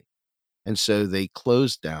quickly. And so they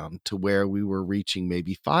closed down to where we were reaching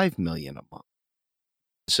maybe 5 million a month.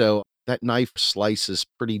 So that knife slices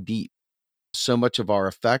pretty deep. So much of our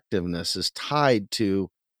effectiveness is tied to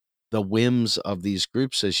the whims of these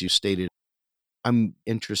groups, as you stated. I'm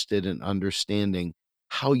interested in understanding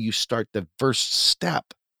how you start the first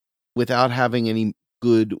step without having any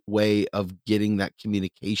good way of getting that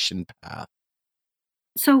communication path.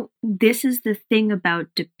 So, this is the thing about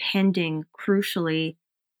depending crucially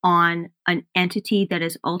on an entity that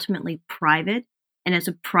is ultimately private. And as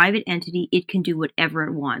a private entity, it can do whatever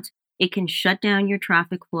it wants. It can shut down your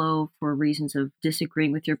traffic flow for reasons of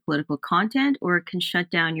disagreeing with your political content, or it can shut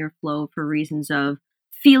down your flow for reasons of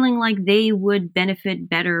feeling like they would benefit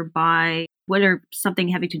better by whether something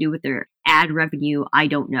having to do with their ad revenue. I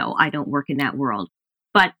don't know. I don't work in that world.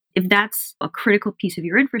 But if that's a critical piece of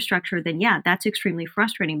your infrastructure, then yeah, that's extremely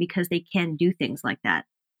frustrating because they can do things like that.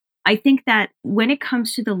 I think that when it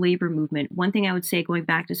comes to the labor movement, one thing I would say, going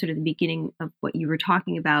back to sort of the beginning of what you were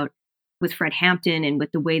talking about with Fred Hampton and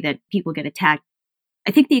with the way that people get attacked,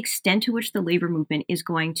 I think the extent to which the labor movement is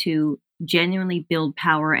going to genuinely build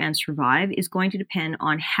power and survive is going to depend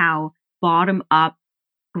on how bottom up,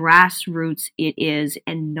 grassroots it is,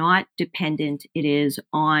 and not dependent it is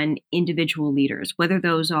on individual leaders, whether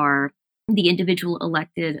those are the individual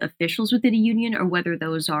elected officials within a union, or whether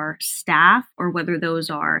those are staff, or whether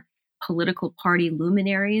those are political party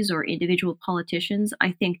luminaries or individual politicians.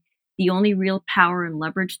 I think the only real power and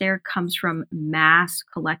leverage there comes from mass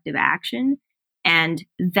collective action. And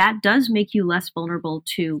that does make you less vulnerable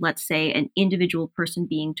to, let's say, an individual person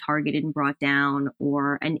being targeted and brought down,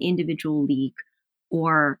 or an individual leak,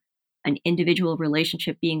 or an individual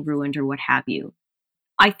relationship being ruined, or what have you.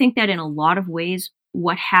 I think that in a lot of ways,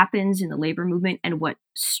 what happens in the labor movement and what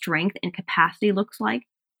strength and capacity looks like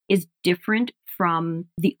is different from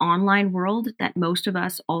the online world that most of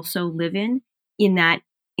us also live in that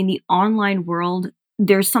in the online world,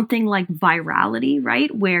 there's something like virality,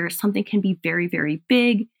 right? Where something can be very, very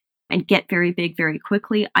big and get very big very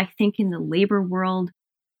quickly. I think in the labor world,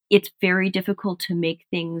 it's very difficult to make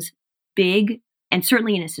things big, and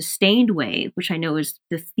certainly in a sustained way, which I know is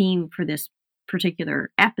the theme for this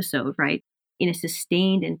particular episode, right? In a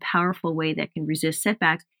sustained and powerful way that can resist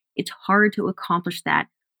setbacks, it's hard to accomplish that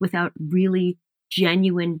without really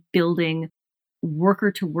genuine building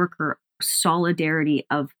worker to worker solidarity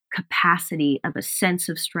of capacity, of a sense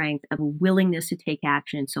of strength, of a willingness to take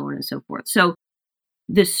action, and so on and so forth. So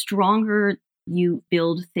the stronger you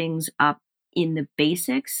build things up in the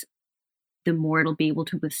basics, the more it'll be able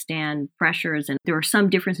to withstand pressures. And there are some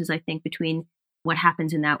differences, I think, between what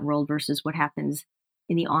happens in that world versus what happens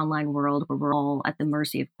in the online world, where we're all at the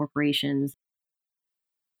mercy of corporations.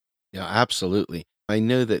 Yeah, absolutely. I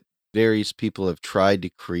know that various people have tried to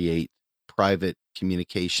create private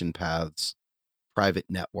communication paths, private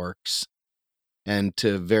networks, and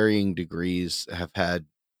to varying degrees have had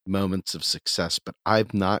moments of success, but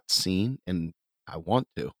I've not seen, and I want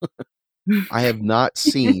to, I have not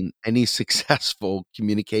seen any successful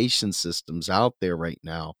communication systems out there right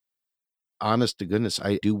now. Honest to goodness,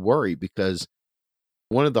 I do worry, because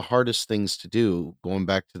one of the hardest things to do, going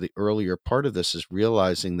back to the earlier part of this, is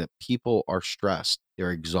realizing that people are stressed.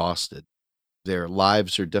 They're exhausted. Their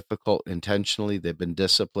lives are difficult intentionally. They've been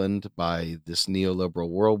disciplined by this neoliberal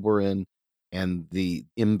world we're in. And the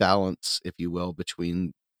imbalance, if you will,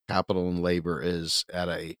 between capital and labor is at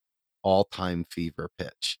a all-time fever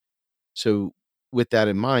pitch. So with that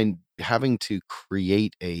in mind, having to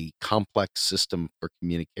create a complex system for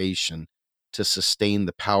communication to sustain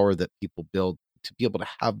the power that people build, to be able to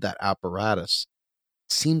have that apparatus,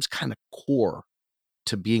 seems kind of core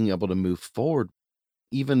to being able to move forward.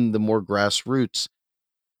 Even the more grassroots,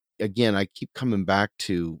 again, I keep coming back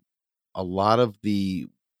to a lot of the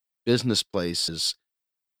business places.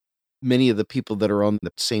 Many of the people that are on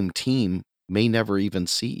the same team may never even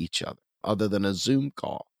see each other than a Zoom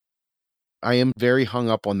call. I am very hung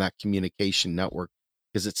up on that communication network,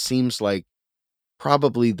 because it seems like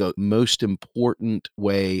probably the most important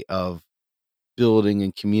way of building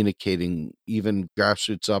and communicating, even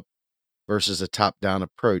grassroots up versus a top-down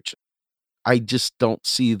approach. I just don't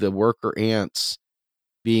see the worker ants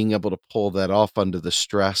being able to pull that off under the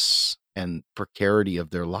stress and precarity of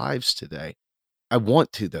their lives today. I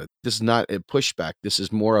want to, though. This is not a pushback. This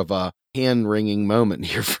is more of a hand-wringing moment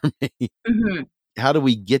here for me. Mm-hmm. How do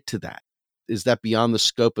we get to that? Is that beyond the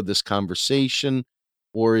scope of this conversation,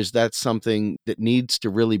 or is that something that needs to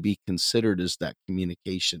really be considered as that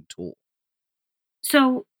communication tool?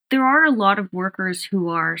 So there are a lot of workers who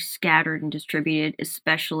are scattered and distributed,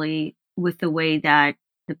 especially with the way that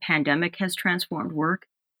the pandemic has transformed work.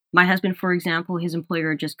 My husband, for example, his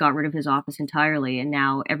employer just got rid of his office entirely, and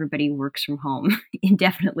now everybody works from home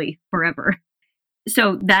indefinitely, forever.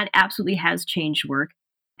 So that absolutely has changed work.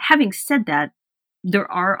 Having said that,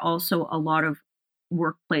 there are also a lot of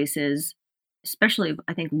workplaces especially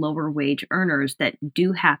I think lower wage earners that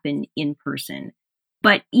do happen in person.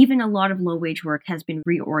 But even a lot of low wage work has been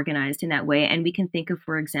reorganized in that way. And we can think of,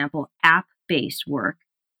 for example, app based work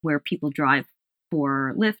where people drive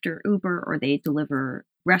for Lyft or Uber, or they deliver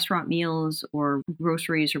restaurant meals or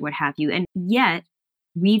groceries or what have you. And yet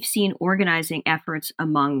we've seen organizing efforts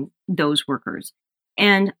among those workers.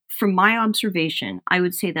 And from my observation, I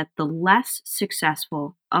would say that the less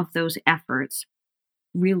successful of those efforts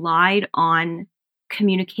relied on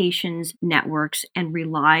communications networks and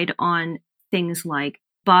relied on things like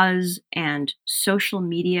buzz and social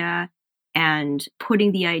media and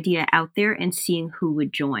putting the idea out there and seeing who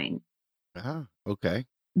would join. Okay.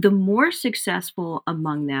 The more successful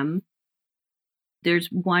among them, there's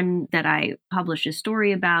one that I published a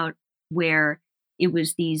story about where it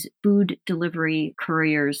was these food delivery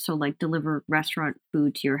couriers, so like deliver restaurant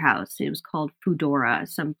food to your house. It was called Foodora.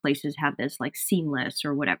 Some places have this, like Seamless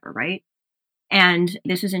or whatever, right? And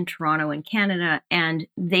this is in Toronto in Canada. And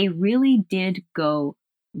they really did go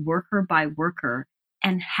worker by worker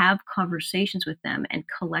and have conversations with them and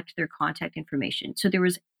collect their contact information. So there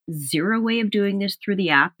was zero way of doing this through the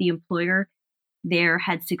app. The employer there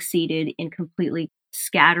had succeeded in completely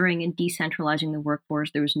scattering and decentralizing the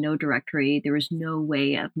workforce. There was no directory. There was no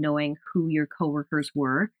way of knowing who your coworkers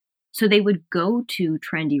were. So they would go to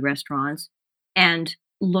trendy restaurants and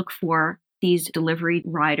look for these delivery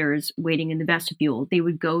riders waiting in the vestibule. They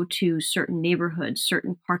would go to certain neighborhoods,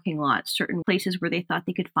 certain parking lots, certain places where they thought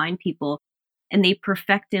they could find people. And they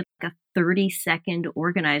perfected like a 30-second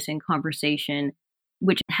organizing conversation,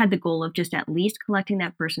 which had the goal of just at least collecting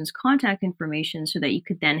that person's contact information so that you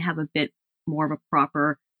could then have a bit more of a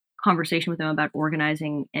proper conversation with them about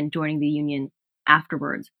organizing and joining the union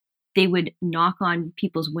afterwards. They would knock on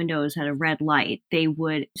people's windows at a red light. They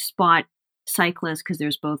would spot cyclists, because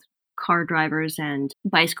there's both car drivers and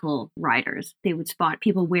bicycle riders. They would spot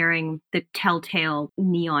people wearing the Telltale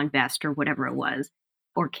neon vest or whatever it was,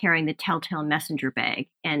 or carrying the Telltale messenger bag,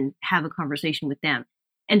 and have a conversation with them.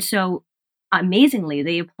 And so amazingly,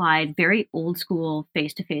 they applied very old school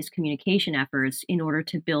face-to-face communication efforts in order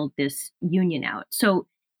to build this union out. So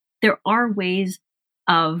there are ways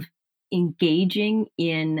of engaging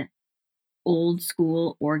in old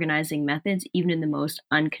school organizing methods, even in the most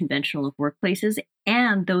unconventional of workplaces.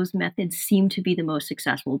 And those methods seem to be the most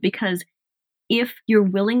successful, because if your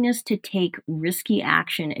willingness to take risky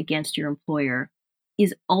action against your employer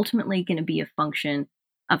is ultimately going to be a function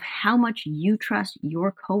of how much you trust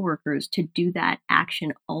your coworkers to do that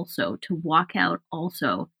action also, to walk out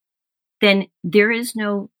also, then there is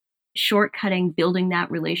no shortcutting building that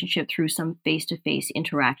relationship through some face-to-face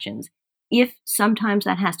interactions. If sometimes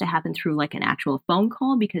that has to happen through like an actual phone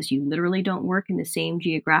call because you literally don't work in the same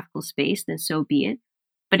geographical space, then so be it.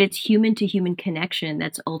 But it's human-to-human connection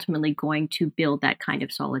that's ultimately going to build that kind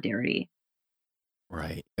of solidarity.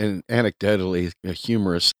 Right. And anecdotally,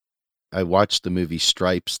 humorous, I watched the movie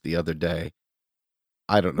Stripes the other day.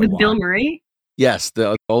 I don't know With why. Bill Murray? Yes,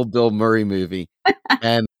 the old Bill Murray movie.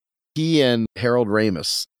 And he and Harold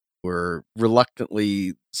Ramis were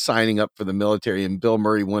reluctantly signing up for the military, and Bill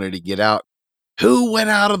Murray wanted to get out. Who went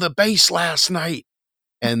out of the base last night?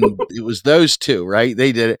 And it was those two, right?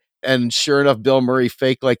 They did it. And sure enough, Bill Murray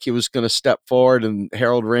faked like he was going to step forward, and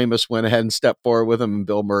Harold Ramis went ahead and stepped forward with him, and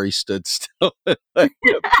Bill Murray stood still.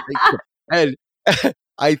 And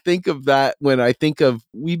I think of that when I think of,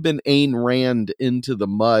 we've been Ayn Rand into the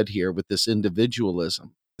mud here with this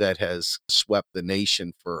individualism that has swept the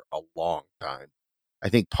nation for a long time. I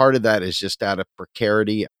think part of that is just out of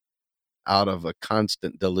precarity, out of a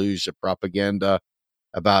constant deluge of propaganda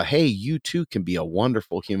about, hey, you too can be a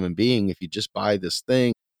wonderful human being if you just buy this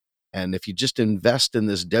thing. And if you just invest in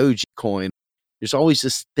this Dogecoin, there's always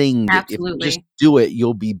this thing that Absolutely. if you just do it,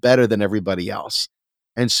 you'll be better than everybody else.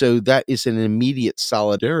 And so that is an immediate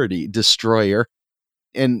solidarity destroyer.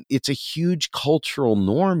 And it's a huge cultural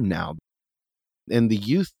norm now. And the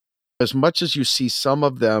youth, as much as you see some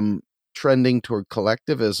of them trending toward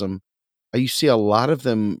collectivism, you see a lot of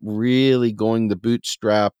them really going the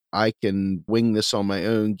bootstrap. I can wing this on my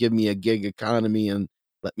own. Give me a gig economy and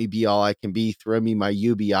let me be all I can be. Throw me my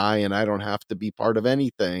UBI and I don't have to be part of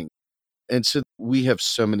anything. And so we have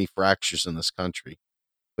so many fractures in this country.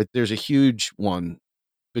 But there's a huge one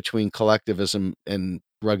between collectivism and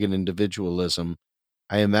rugged individualism.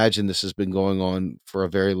 I imagine this has been going on for a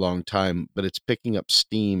very long time, but it's picking up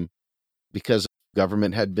steam because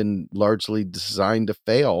government had been largely designed to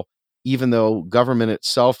fail, even though government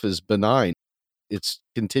itself is benign. It's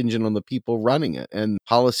contingent on the people running it and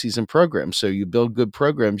policies and programs. So you build good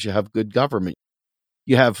programs, you have good government.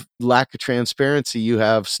 You have lack of transparency, you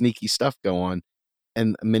have sneaky stuff go on.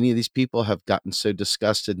 And many of these people have gotten so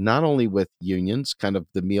disgusted, not only with unions, kind of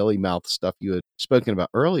the mealy mouth stuff you had spoken about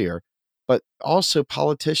earlier, but also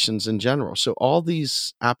politicians in general. So all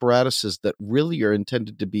these apparatuses that really are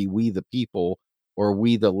intended to be we the people or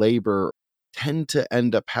we the labor tend to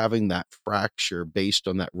end up having that fracture based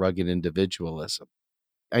on that rugged individualism.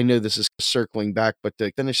 I know this is circling back, but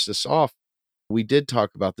to finish this off, we did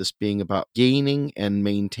talk about this being about gaining and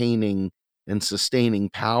maintaining and sustaining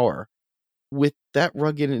power. With that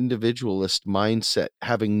rugged individualist mindset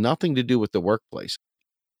having nothing to do with the workplace,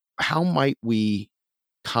 how might we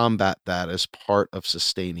combat that as part of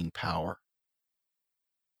sustaining power?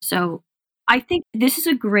 So I think this is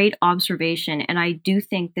a great observation. And I do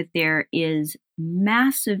think that there is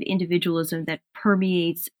massive individualism that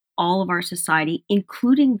permeates all of our society,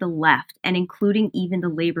 including the left and including even the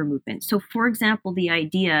labor movement. So, for example, the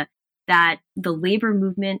idea that the labor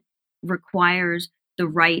movement requires the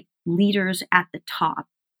right leaders at the top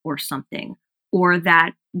or something, or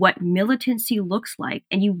that what militancy looks like,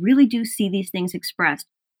 and you really do see these things expressed,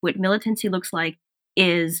 what militancy looks like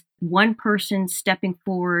is one person stepping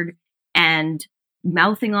forward and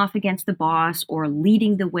mouthing off against the boss or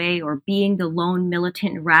leading the way or being the lone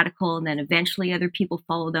militant and radical, and then eventually other people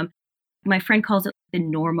follow them. My friend calls it the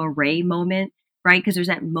Norma Ray moment, right? Because there's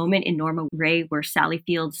that moment in Norma Ray where Sally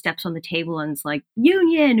Field steps on the table and is like,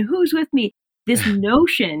 "Union, who's with me?" This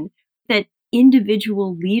notion that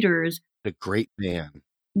individual leaders. The great man.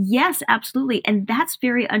 Yes, absolutely. And that's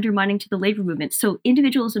very undermining to the labor movement. So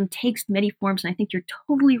individualism takes many forms. And I think you're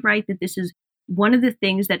totally right that this is one of the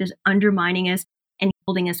things that is undermining us and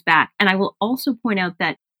holding us back. And I will also point out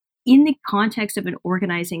that in the context of an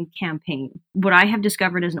organizing campaign, what I have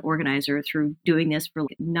discovered as an organizer through doing this for a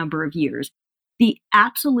number of years, the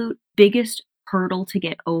absolute biggest hurdle to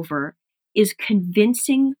get over is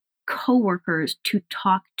convincing coworkers to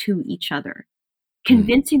talk to each other.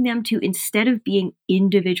 Convincing them to, instead of being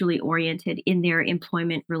individually oriented in their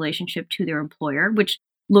employment relationship to their employer, which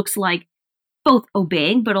looks like both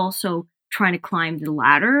obeying, but also trying to climb the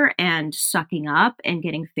ladder and sucking up and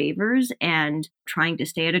getting favors and trying to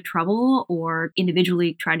stay out of trouble, or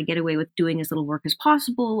individually trying to get away with doing as little work as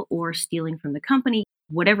possible or stealing from the company,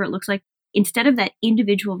 whatever it looks like. Instead of that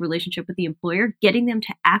individual relationship with the employer, getting them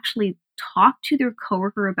to actually talk to their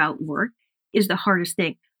coworker about work is the hardest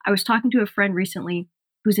thing. I was talking to a friend recently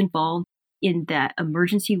who's involved in the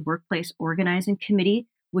Emergency Workplace Organizing Committee,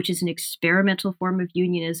 which is an experimental form of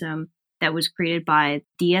unionism that was created by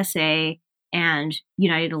DSA and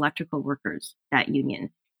United Electrical Workers, that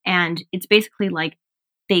union. And it's basically like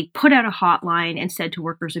they put out a hotline and said to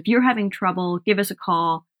workers, if you're having trouble, give us a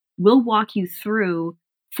call. We'll walk you through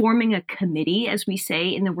forming a committee, as we say,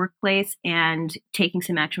 in the workplace and taking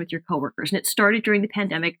some action with your coworkers. And it started during the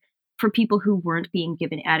pandemic for people who weren't being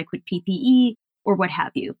given adequate PPE or what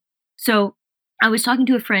have you. So I was talking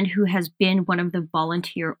to a friend who has been one of the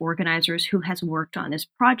volunteer organizers who has worked on this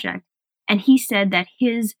project. And he said that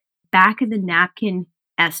his back of the napkin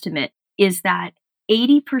estimate is that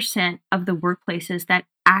 80% of the workplaces that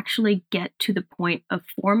actually get to the point of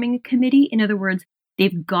forming a committee, in other words,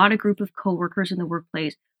 they've got a group of coworkers in the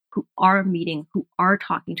workplace who are meeting, who are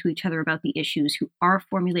talking to each other about the issues, who are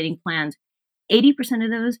formulating plans. 80% of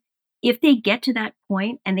those, if they get to that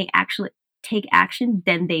point and they actually take action,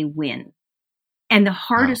 then they win. And the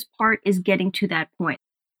hardest part is getting to that point.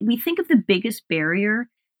 We think of the biggest barrier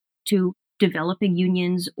to developing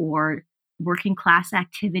unions or working class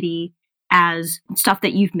activity as stuff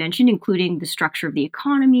that you've mentioned, including the structure of the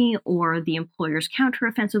economy or the employer's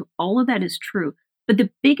counteroffensive. All of that is true. But the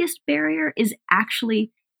biggest barrier is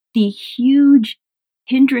actually the huge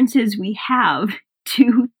hindrances we have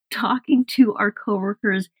to talking to our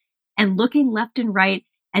coworkers and looking left and right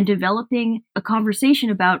and developing a conversation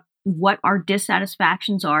about what our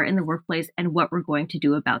dissatisfactions are in the workplace and what we're going to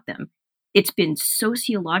do about them. It's been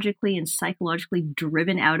sociologically and psychologically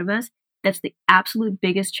driven out of us. That's the absolute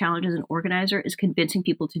biggest challenge as an organizer, is convincing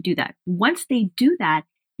people to do that. Once they do that,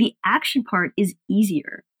 the action part is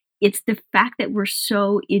easier. It's the fact that we're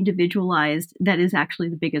so individualized that is actually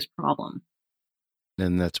the biggest problem.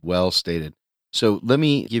 And that's well stated. So let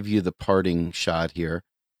me give you the parting shot here.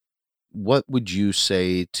 What would you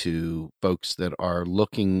say to folks that are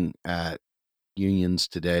looking at unions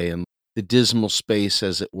today and the dismal space,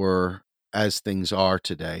 as it were, as things are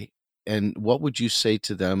today? And what would you say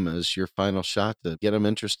to them as your final shot to get them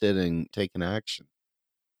interested in taking action?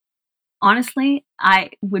 Honestly,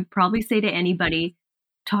 I would probably say to anybody,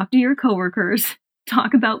 talk to your coworkers,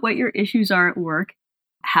 talk about what your issues are at work,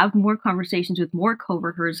 have more conversations with more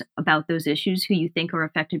coworkers about those issues who you think are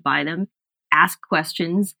affected by them, ask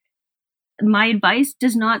questions. My advice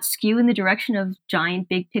does not skew in the direction of giant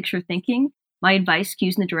big picture thinking. My advice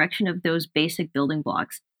skews in the direction of those basic building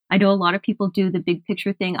blocks. I know a lot of people do the big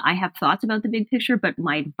picture thing. I have thoughts about the big picture, but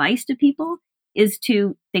my advice to people is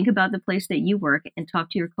to think about the place that you work and talk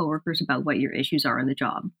to your coworkers about what your issues are on the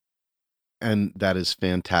job. And that is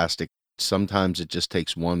fantastic. Sometimes it just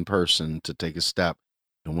takes one person to take a step.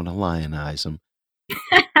 I don't want to lionize them.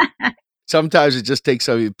 Sometimes it just takes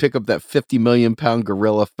somebody to pick up that 50 million pound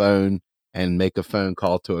gorilla phone and make a phone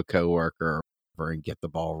call to a coworker and get the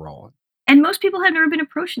ball rolling. And most people have never been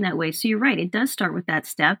approached in that way. So you're right. It does start with that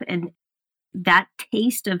step. And that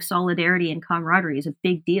taste of solidarity and camaraderie is a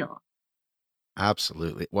big deal.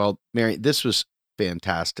 Absolutely. Well, Mary, this was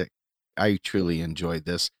fantastic. I truly enjoyed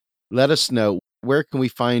this. Let us know, where can we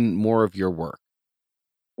find more of your work?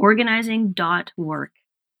 Organizing.work.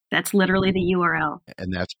 That's literally the URL.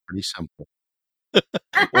 And that's pretty simple.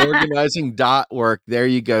 Organizing.work. There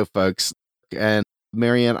you go, folks. And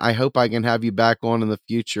Marianne, I hope I can have you back on in the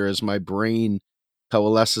future as my brain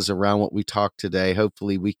coalesces around what we talked today.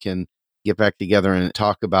 Hopefully we can get back together and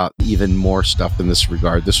talk about even more stuff in this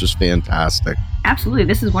regard. This was fantastic. Absolutely.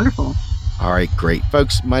 This is wonderful. All right, great.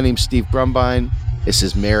 Folks, my name's Steve Grumbine. This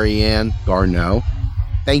is Marianne Garneau.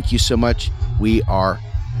 Thank you so much. We are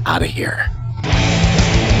out of here.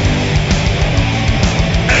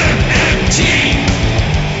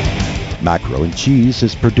 Macro and Cheese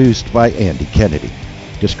is produced by Andy Kennedy.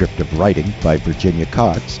 Descriptive writing by Virginia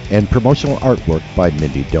Cox and promotional artwork by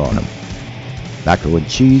Mindy Donham. Macro and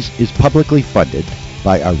Cheese is publicly funded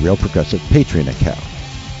by our Real Progressive Patreon account.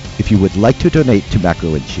 If you would like to donate to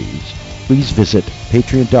Macro and Cheese, please visit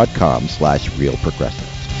patreon.com/realprogressives.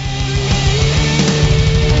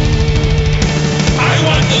 I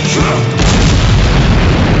want the truth.